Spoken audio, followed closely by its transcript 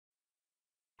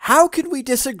How can we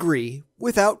disagree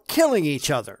without killing each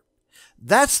other?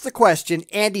 That's the question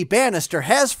Andy Bannister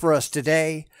has for us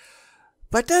today.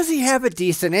 But does he have a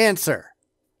decent answer?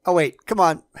 Oh wait, come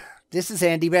on. This is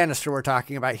Andy Bannister we're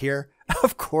talking about here.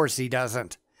 Of course he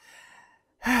doesn't.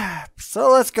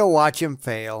 So let's go watch him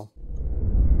fail.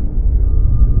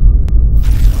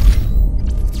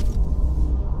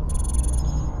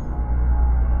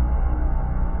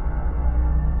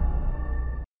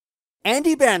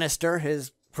 Andy Bannister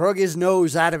has drug his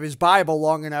nose out of his Bible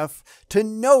long enough to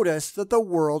notice that the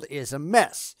world is a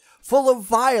mess, full of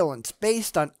violence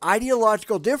based on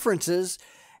ideological differences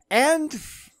and,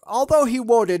 although he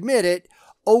won't admit it,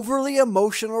 overly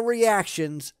emotional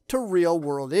reactions to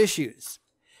real-world issues.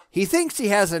 He thinks he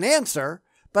has an answer,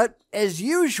 but as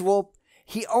usual,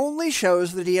 he only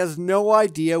shows that he has no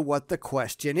idea what the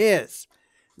question is.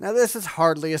 Now this is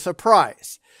hardly a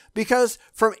surprise, because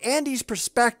from Andy's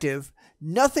perspective,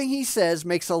 nothing he says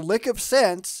makes a lick of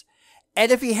sense,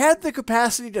 and if he had the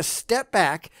capacity to step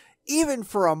back, even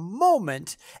for a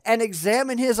moment, and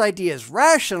examine his ideas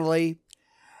rationally,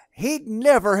 he'd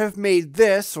never have made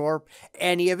this or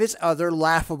any of his other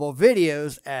laughable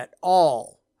videos at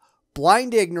all.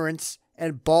 Blind ignorance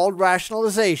and bald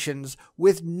rationalizations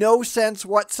with no sense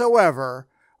whatsoever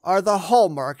are the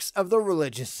hallmarks of the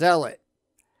religious zealot.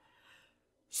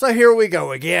 So here we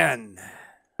go again.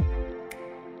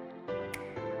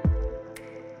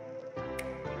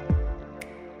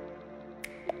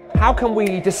 How can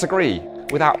we disagree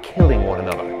without killing one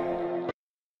another?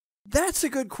 That's a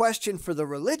good question for the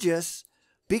religious,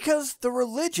 because the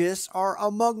religious are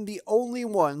among the only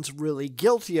ones really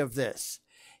guilty of this.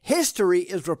 History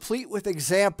is replete with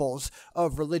examples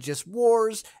of religious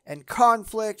wars and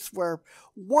conflicts where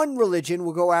one religion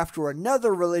will go after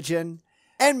another religion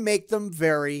and make them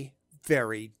very,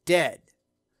 very dead.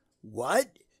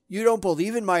 What? You don't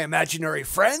believe in my imaginary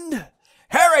friend?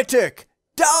 Heretic!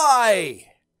 Die!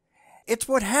 It's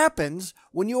what happens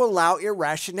when you allow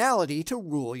irrationality to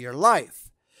rule your life.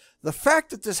 The fact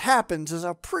that this happens is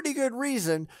a pretty good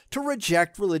reason to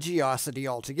reject religiosity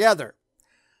altogether.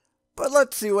 But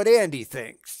let's see what Andy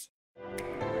thinks.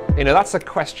 You know, that's a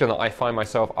question that I find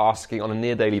myself asking on a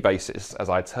near daily basis as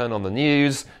I turn on the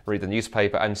news, read the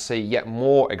newspaper, and see yet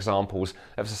more examples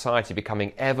of society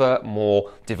becoming ever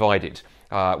more divided.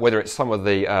 Whether it's some of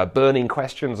the burning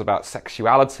questions about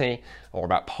sexuality or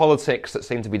about politics that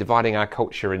seem to be dividing our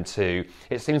culture in two,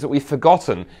 it seems that we've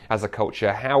forgotten as a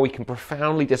culture how we can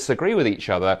profoundly disagree with each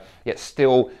other, yet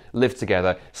still live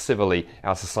together civilly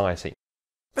as society.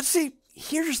 But see,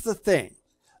 here's the thing.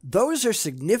 Those are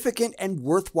significant and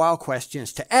worthwhile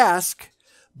questions to ask,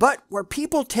 but where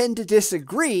people tend to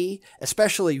disagree,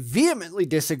 especially vehemently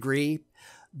disagree,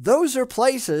 those are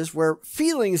places where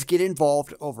feelings get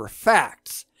involved over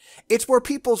facts. It's where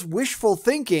people's wishful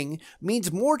thinking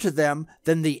means more to them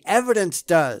than the evidence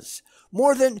does,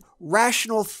 more than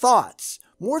rational thoughts,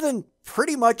 more than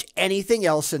pretty much anything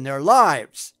else in their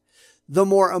lives. The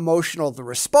more emotional the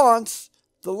response,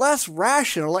 the less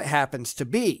rational it happens to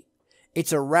be.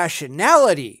 It's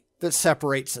irrationality that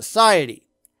separates society.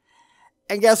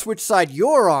 And guess which side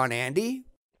you're on, Andy?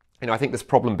 You know, I think this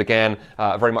problem began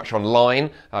very much online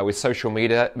with social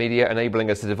media enabling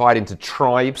us to divide into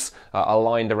tribes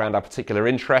aligned around our particular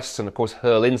interests and, of course,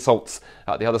 hurl insults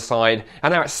at the other side.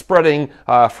 And now it's spreading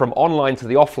from online to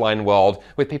the offline world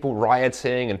with people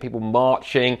rioting and people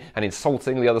marching and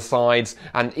insulting the other sides,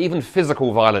 and even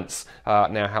physical violence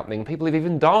now happening. People have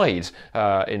even died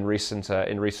in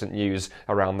recent news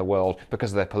around the world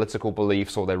because of their political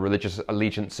beliefs or their religious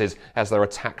allegiances as they're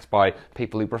attacked by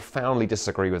people who profoundly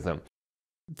disagree with them.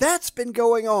 That's been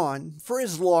going on for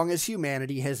as long as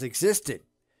humanity has existed.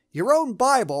 Your own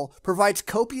Bible provides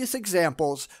copious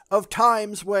examples of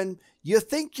times when you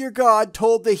think your God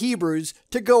told the Hebrews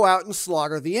to go out and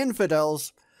slaughter the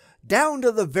infidels, down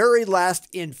to the very last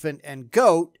infant and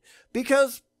goat,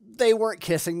 because they weren't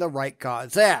kissing the right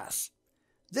God's ass.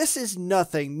 This is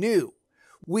nothing new.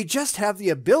 We just have the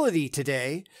ability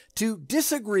today to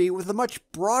disagree with a much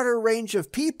broader range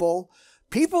of people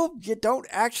you don't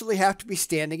actually have to be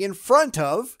standing in front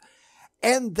of,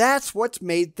 and that's what's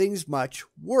made things much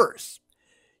worse.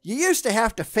 You used to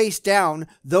have to face down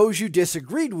those you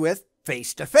disagreed with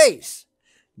face to face.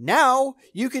 Now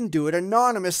you can do it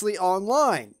anonymously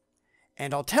online.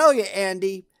 And I'll tell you,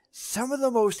 Andy, some of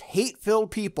the most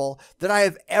hate-filled people that I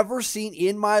have ever seen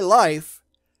in my life,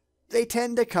 they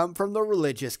tend to come from the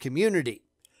religious community.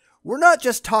 We're not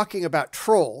just talking about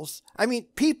trolls. I mean,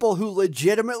 people who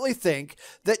legitimately think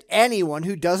that anyone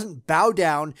who doesn't bow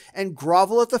down and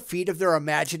grovel at the feet of their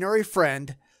imaginary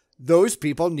friend, those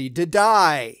people need to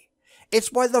die.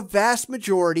 It's why the vast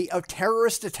majority of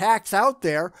terrorist attacks out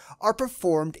there are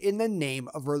performed in the name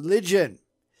of religion.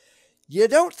 You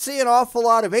don't see an awful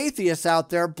lot of atheists out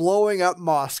there blowing up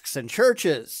mosques and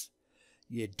churches.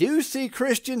 You do see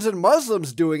Christians and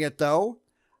Muslims doing it, though.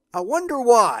 I wonder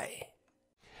why.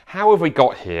 How have we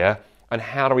got here, and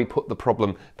how do we put the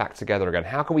problem back together again?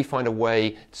 How can we find a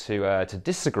way to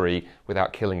disagree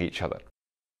without killing each other?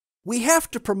 We have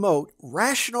to promote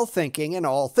rational thinking in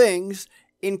all things,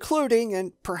 including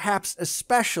and perhaps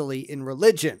especially in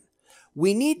religion.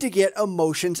 We need to get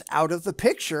emotions out of the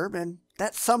picture, and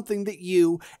that's something that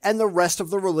you and the rest of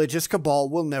the religious cabal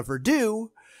will never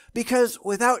do, because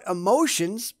without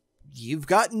emotions, you've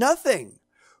got nothing.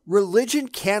 Religion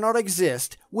cannot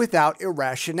exist without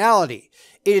irrationality.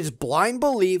 It is blind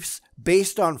beliefs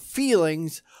based on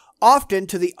feelings, often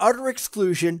to the utter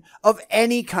exclusion of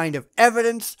any kind of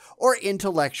evidence or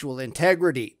intellectual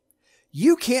integrity.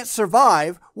 You can't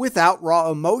survive without raw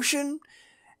emotion,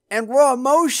 and raw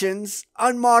emotions,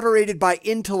 unmoderated by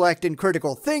intellect and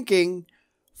critical thinking,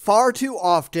 far too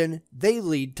often they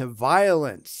lead to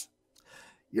violence.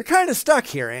 You're kind of stuck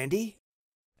here, Andy.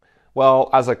 Well,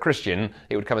 as a Christian,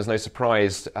 it would come as no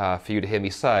surprise for you to hear me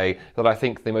say that I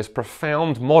think the most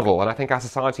profound model, and I think our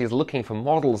society is looking for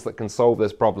models that can solve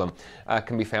this problem,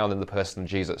 can be found in the person of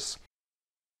Jesus.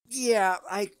 Yeah,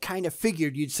 I kind of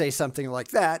figured you'd say something like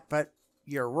that, but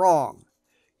you're wrong.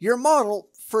 Your model,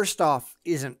 first off,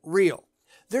 isn't real.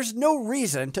 There's no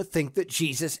reason to think that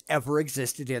Jesus ever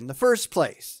existed in the first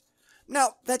place.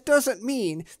 Now, that doesn't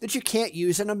mean that you can't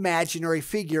use an imaginary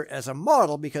figure as a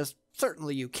model, because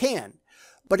certainly you can.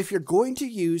 But if you're going to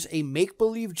use a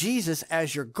make-believe Jesus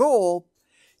as your goal,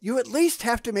 you at least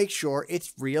have to make sure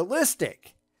it's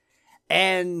realistic.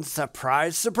 And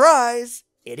surprise, surprise,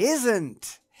 it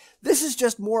isn't. This is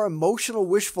just more emotional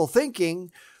wishful thinking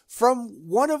from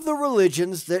one of the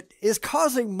religions that is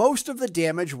causing most of the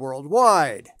damage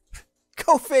worldwide.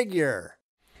 Go figure.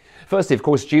 Firstly, of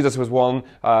course, Jesus was one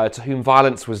to whom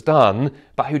violence was done,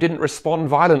 but who didn't respond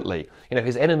violently. You know,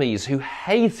 his enemies who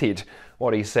hated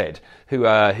what he said, who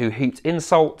heaped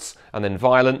insults and then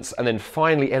violence, and then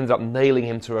finally ended up nailing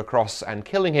him to a cross and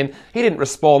killing him. He didn't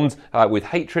respond with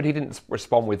hatred, he didn't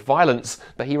respond with violence,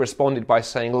 but he responded by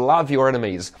saying, love your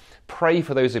enemies, pray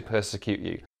for those who persecute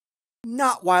you.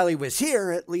 Not while he was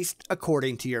here, at least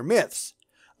according to your myths.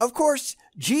 Of course,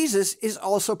 Jesus is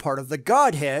also part of the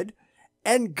Godhead,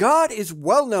 and God is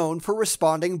well known for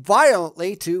responding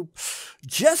violently to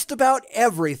just about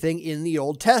everything in the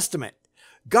Old Testament.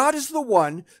 God is the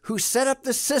one who set up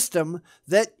the system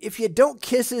that if you don't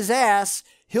kiss his ass,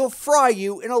 he'll fry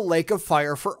you in a lake of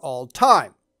fire for all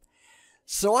time.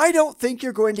 So I don't think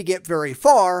you're going to get very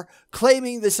far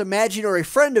claiming this imaginary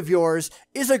friend of yours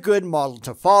is a good model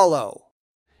to follow.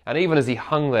 And even as he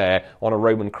hung there on a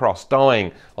Roman cross,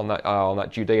 dying on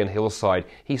that Judean hillside,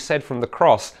 he said from the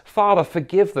cross, Father,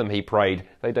 forgive them, he prayed.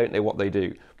 They don't know what they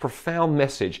do. Profound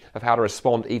message of how to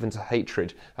respond even to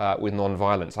hatred with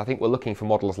non-violence. I think we're looking for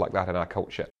models like that in our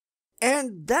culture.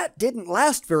 And that didn't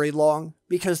last very long,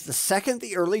 because the second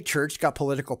the early church got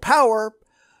political power,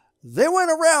 they went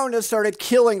around and started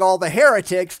killing all the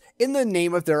heretics in the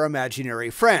name of their imaginary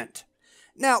friend.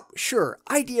 Now, sure,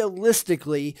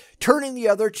 idealistically, turning the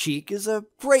other cheek is a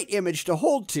great image to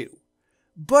hold to,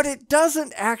 but it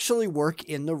doesn't actually work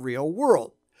in the real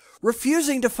world.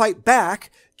 Refusing to fight back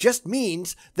just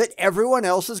means that everyone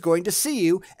else is going to see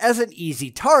you as an easy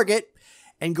target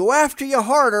and go after you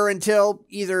harder until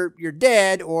either you're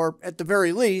dead or, at the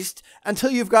very least, until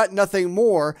you've got nothing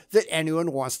more that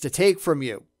anyone wants to take from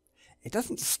you. It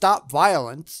doesn't stop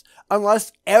violence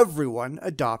unless everyone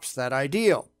adopts that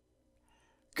ideal.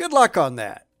 Good luck on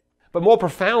that. But more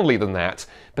profoundly than that,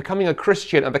 becoming a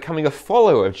Christian and becoming a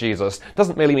follower of Jesus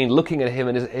doesn't merely mean looking at him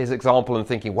and his example and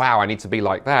thinking, wow, I need to be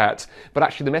like that. But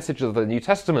actually the message of the New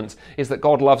Testament is that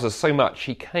God loves us so much.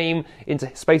 He came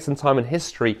into space and time and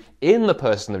history in the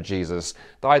person of Jesus,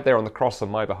 died there on the cross on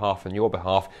my behalf and your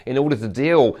behalf in order to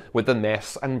deal with the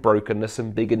mess and brokenness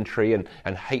and bigotry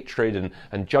and hatred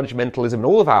and judgmentalism in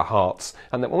all of our hearts.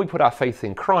 And that when we put our faith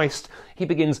in Christ, he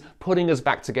begins putting us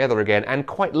back together again and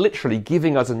quite literally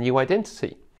giving us a new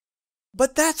identity.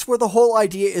 But that's where the whole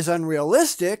idea is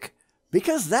unrealistic,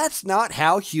 because that's not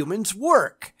how humans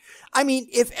work. I mean,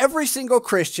 if every single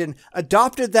Christian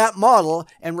adopted that model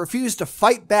and refused to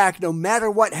fight back no matter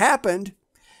what happened,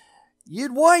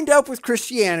 you'd wind up with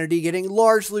Christianity getting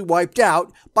largely wiped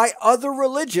out by other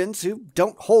religions who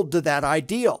don't hold to that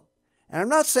ideal. And I'm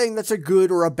not saying that's a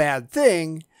good or a bad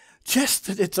thing, just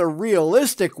that it's a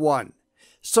realistic one.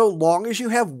 so long as you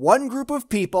have one group of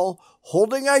people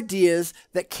holding ideas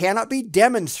that cannot be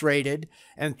demonstrated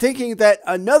and thinking that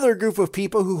another group of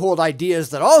people who hold ideas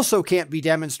that also can't be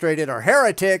demonstrated are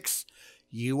heretics,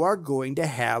 you are going to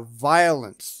have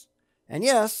violence. And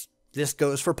yes, this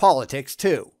goes for politics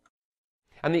too.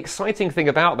 And the exciting thing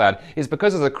about that is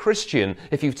because as a Christian,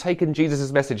 if you've taken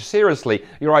Jesus' message seriously,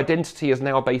 your identity is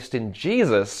now based in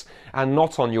Jesus and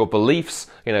not on your beliefs,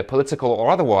 political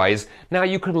or otherwise. Now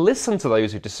you can listen to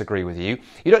those who disagree with you.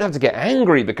 You don't have to get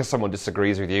angry because someone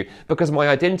disagrees with you, because my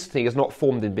identity is not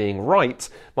formed in being right.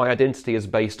 My identity is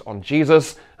based on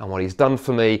Jesus and what he's done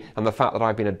for me and the fact that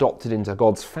I've been adopted into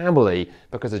God's family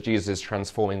because of Jesus'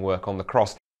 transforming work on the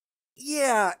cross.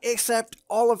 Yeah, except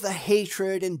all of the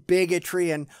hatred and bigotry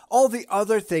and all the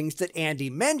other things that Andy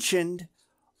mentioned,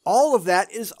 all of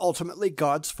that is ultimately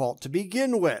God's fault to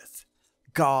begin with.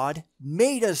 God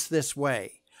made us this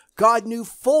way. God knew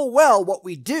full well what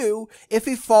we'd do if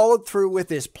he followed through with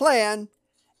his plan,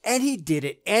 and he did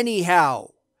it anyhow.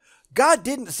 God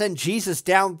didn't send Jesus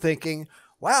down thinking,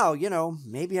 wow,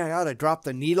 maybe I ought to drop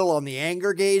the needle on the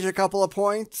anger gauge a couple of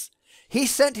points. He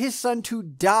sent his son to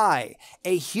die,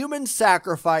 a human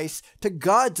sacrifice to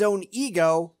God's own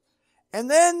ego, and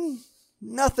then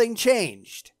nothing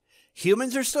changed.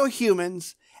 Humans are still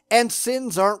humans, and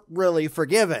sins aren't really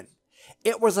forgiven.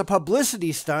 It was a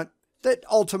publicity stunt that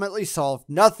ultimately solved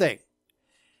nothing.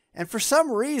 And for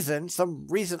some reason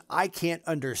I can't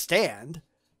understand,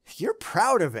 you're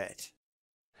proud of it.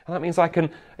 And that means I can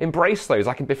embrace those,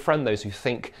 I can befriend those who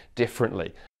think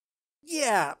differently.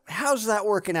 Yeah, how's that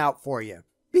working out for you?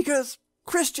 Because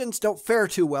Christians don't fare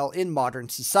too well in modern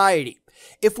society.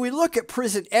 If we look at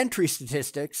prison entry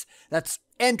statistics, that's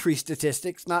entry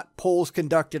statistics, not polls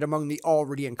conducted among the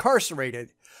already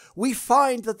incarcerated, we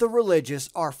find that the religious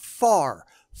are far,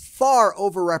 far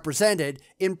overrepresented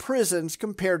in prisons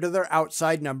compared to their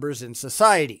outside numbers in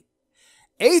society.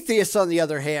 Atheists, on the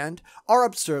other hand, are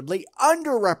absurdly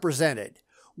underrepresented.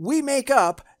 We make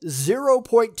up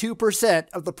 0.2%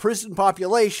 of the prison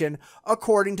population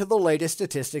according to the latest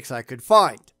statistics I could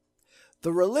find.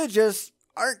 The religious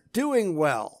aren't doing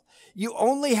well. You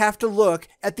only have to look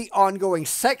at the ongoing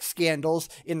sex scandals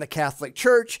in the Catholic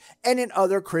Church and in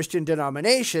other Christian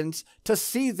denominations to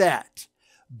see that.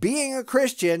 Being a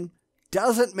Christian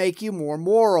doesn't make you more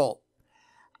moral.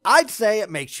 I'd say it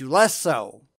makes you less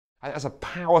so. That's a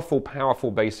powerful,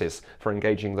 powerful basis for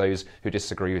engaging those who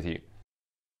disagree with you.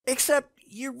 Except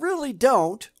you really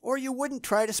don't, or you wouldn't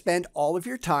try to spend all of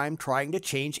your time trying to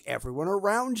change everyone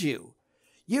around you.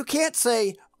 You can't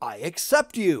say, I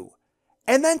accept you,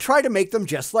 and then try to make them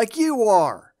just like you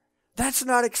are. That's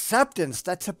not acceptance,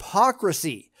 that's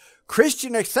hypocrisy.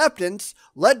 Christian acceptance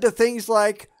led to things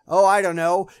like,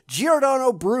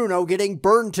 Giordano Bruno getting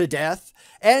burned to death,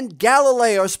 and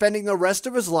Galileo spending the rest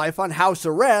of his life on house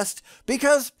arrest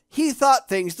because he thought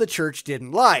things the church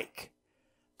didn't like.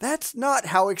 That's not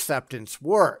how acceptance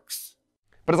works.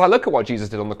 But as I look at what Jesus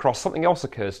did on the cross, something else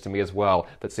occurs to me as well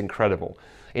that's incredible.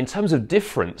 In terms of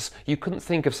difference, you couldn't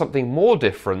think of something more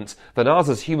different than us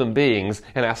as human beings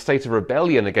in our state of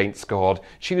rebellion against God,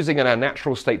 choosing in our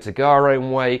natural state to go our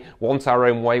own way, want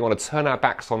to turn our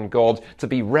backs on God, to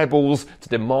be rebels, to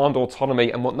demand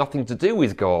autonomy and want nothing to do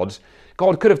with God.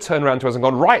 God could have turned around to us and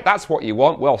gone, right, that's what you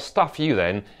want, well, stuff you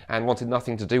then, and wanted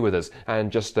nothing to do with us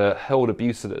and just hurled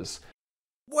abuse at us.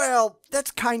 Well,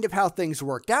 that's kind of how things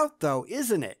worked out, though,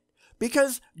 isn't it?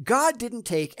 Because God didn't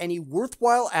take any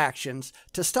worthwhile actions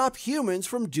to stop humans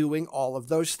from doing all of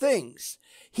those things.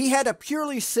 He had a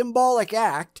purely symbolic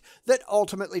act that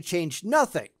ultimately changed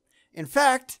nothing. In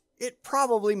fact, it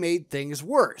probably made things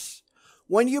worse.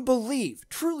 When you believe,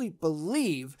 truly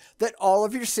believe, that all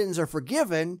of your sins are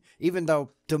forgiven, even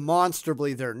though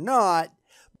demonstrably they're not,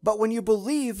 but when you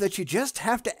believe that you just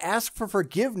have to ask for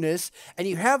forgiveness and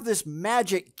you have this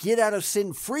magic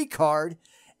get-out-of-sin-free card,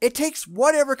 it takes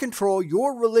whatever control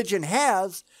your religion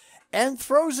has and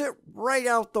throws it right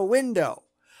out the window.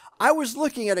 I was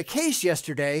looking at a case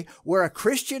yesterday where a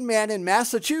Christian man in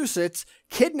Massachusetts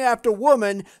kidnapped a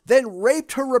woman, then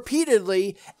raped her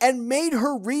repeatedly and made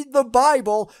her read the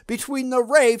Bible between the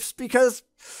rapes because,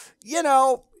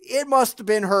 it must have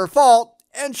been her fault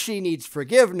and she needs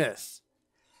forgiveness.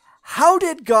 How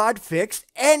did God fix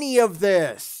any of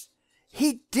this?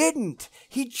 He didn't.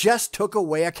 He just took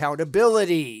away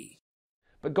accountability.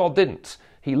 But God didn't.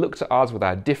 He looked at us with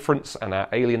our difference and our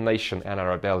alienation and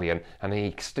our rebellion, and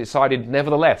he decided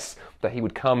nevertheless that he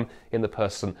would come in the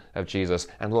person of Jesus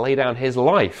and lay down his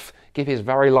life, give his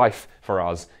very life for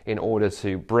us in order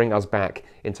to bring us back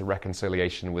into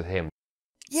reconciliation with him.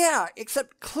 Yeah,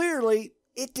 except clearly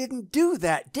it didn't do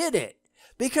that, did it?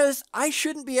 Because I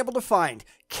shouldn't be able to find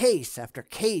case after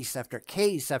case after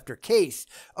case after case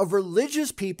of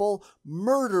religious people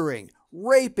murdering,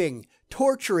 raping,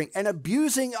 torturing, and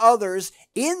abusing others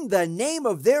in the name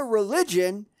of their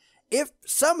religion if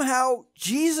somehow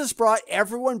Jesus brought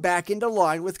everyone back into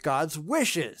line with God's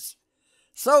wishes.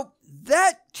 So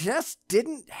that just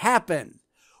didn't happen.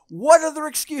 What other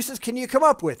excuses can you come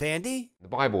up with, Andy? The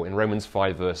Bible in Romans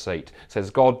 5 verse 8 says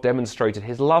God demonstrated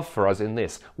his love for us in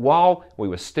this: while we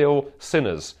were still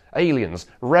sinners, aliens,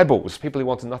 rebels, people who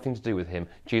wanted nothing to do with him,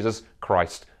 Jesus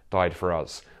Christ died for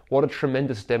us. What a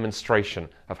tremendous demonstration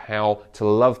of how to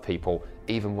love people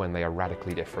even when they are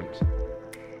radically different.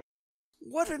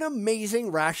 What an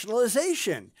amazing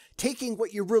rationalization, taking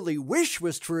what you really wish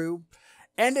was true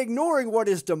and ignoring what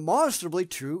is demonstrably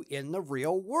true in the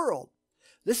real world.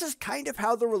 This is kind of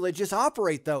how the religious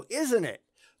operate, though, isn't it?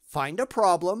 Find a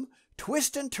problem,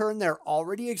 twist and turn their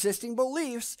already existing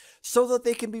beliefs so that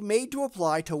they can be made to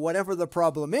apply to whatever the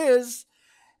problem is,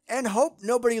 and hope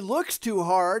nobody looks too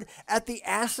hard at the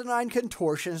asinine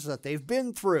contortions that they've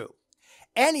been through.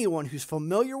 Anyone who's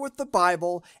familiar with the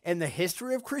Bible and the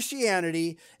history of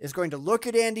Christianity is going to look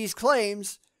at Andy's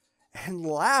claims and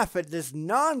laugh at this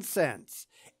nonsense.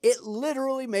 It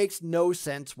literally makes no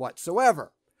sense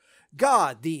whatsoever.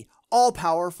 God, the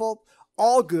all-powerful,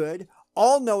 all-good,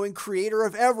 all-knowing creator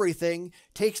of everything,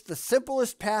 takes the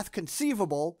simplest path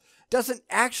conceivable, doesn't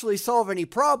actually solve any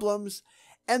problems,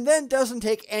 and then doesn't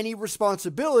take any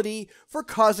responsibility for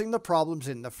causing the problems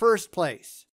in the first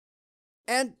place.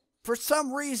 And for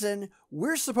some reason,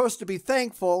 we're supposed to be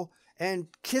thankful and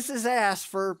kiss his ass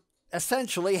for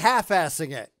essentially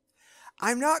half-assing it.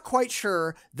 I'm not quite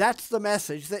sure that's the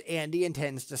message that Andy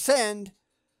intends to send,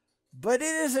 but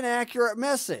it is an accurate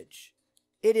message.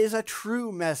 It is a true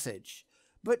message.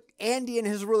 But Andy and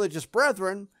his religious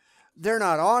brethren, they're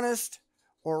not honest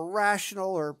or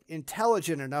rational or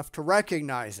intelligent enough to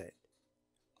recognize it.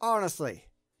 Honestly,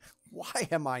 why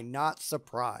am I not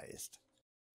surprised?